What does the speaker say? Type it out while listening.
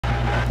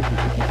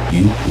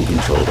You will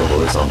control the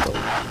horizontal.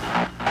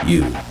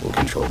 You will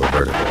control the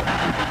vertical.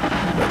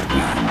 But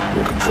we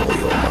will control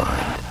your mind.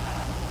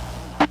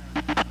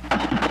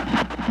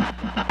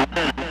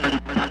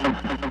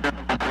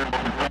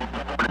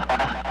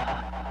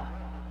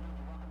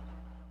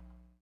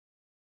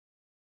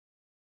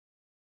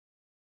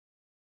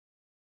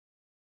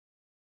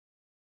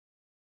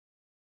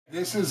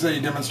 This is a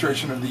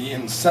demonstration of the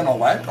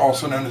Incinolet,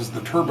 also known as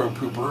the turbo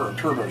pooper or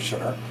turbo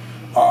shitter.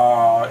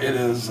 It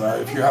is,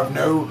 if you have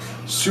no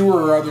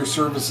sewer or other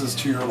services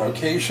to your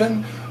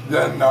location,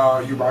 then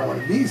you buy one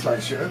of these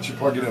nice units, you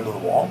plug it into the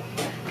wall,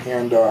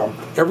 and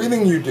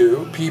everything you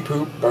do, pee,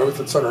 poop, both,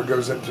 etc.,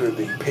 goes into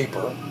the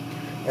paper.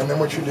 And then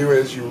what you do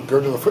is you go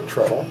to the foot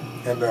treadle,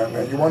 and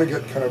you want to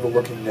get kind of a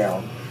looking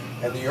down,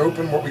 and you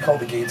open what we call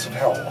the gates of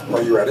hell.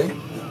 Are you ready?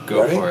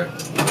 Go for it.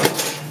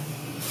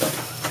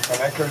 And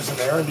that goes in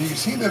there, and do you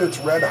see that it's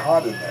red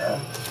hot in there?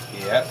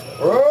 Yep.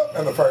 Oh,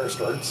 and the fire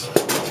starts,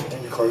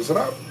 and you close it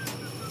up,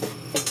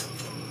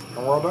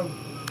 and we're all done.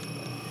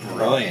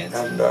 Brilliant.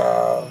 And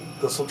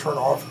this will turn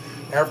off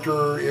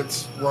after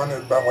it's run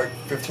at about like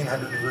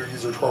 1500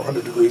 degrees or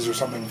 1200 degrees or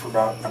something for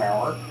about an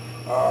hour.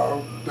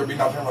 There'll be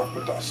nothing left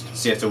but dust.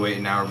 So you have to wait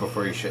an hour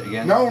before you shit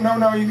again? No,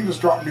 you can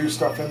just drop new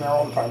stuff in there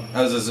all the time.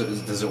 Oh, does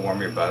it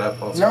warm your butt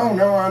up also? No,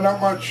 not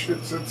much.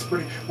 It's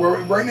pretty. Well,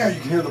 right now you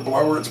can hear the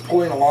blower. It's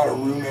pulling a lot of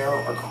room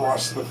air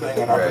across the thing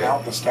and up and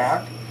out the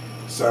stack.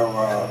 So,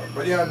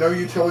 but yeah, no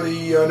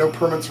utility, no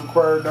permits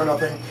required, no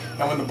nothing.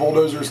 And when the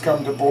bulldozers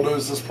come to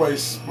bulldoze this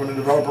place, when a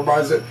developer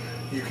buys it,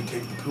 you can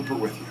take the pooper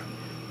with you.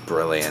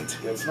 Brilliant.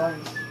 It's nice.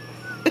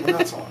 And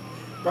that's all.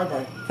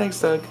 Bye-bye. Thanks,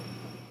 Doug.